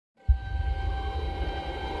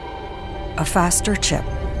A faster chip,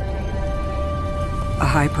 a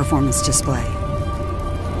high-performance display,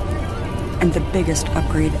 and the biggest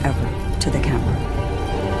upgrade ever to the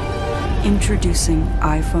camera. Introducing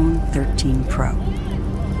iPhone 13 Pro.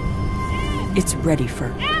 It's ready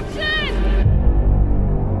for action!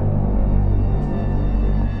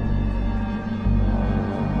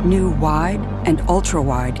 New wide and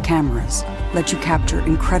ultra-wide cameras let you capture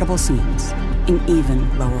incredible scenes in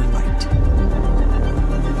even lower light.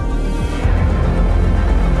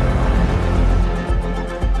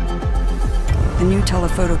 The new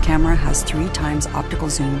telephoto camera has 3 times optical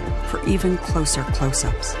zoom for even closer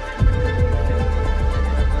close-ups.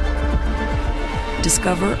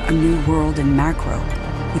 Discover a new world in macro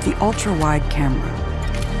with the ultra-wide camera.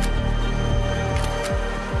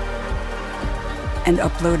 And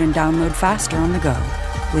upload and download faster on the go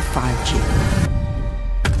with 5G.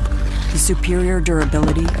 The superior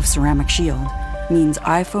durability of ceramic shield means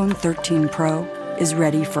iPhone 13 Pro is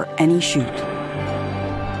ready for any shoot,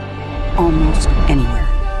 almost anywhere.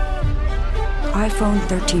 iPhone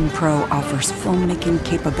 13 Pro offers filmmaking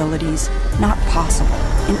capabilities not possible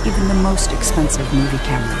in even the most expensive movie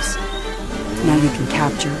cameras. Now you can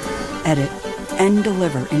capture, edit, and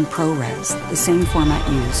deliver in ProRes, the same format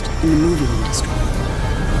used in the movie industry.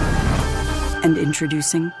 And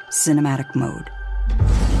introducing Cinematic Mode,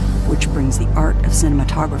 which brings the art of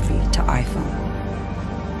cinematography to iPhone.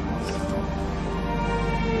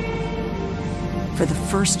 For the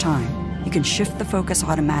first time, you can shift the focus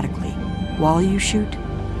automatically while you shoot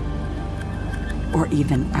or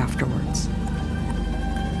even afterwards.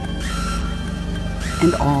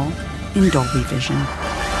 And all in Dolby Vision.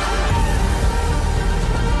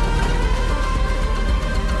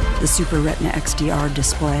 The Super Retina XDR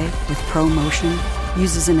display with Pro Motion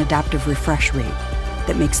uses an adaptive refresh rate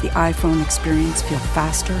that makes the iPhone experience feel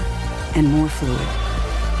faster and more fluid.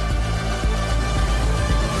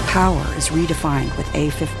 Power is redefined with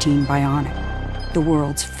A15 Bionic, the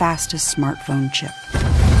world's fastest smartphone chip.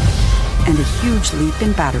 And a huge leap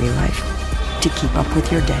in battery life to keep up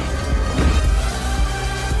with your day.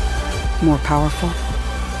 More powerful,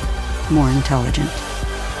 more intelligent,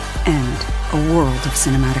 and a world of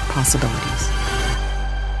cinematic possibilities.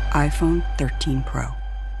 iPhone 13 Pro.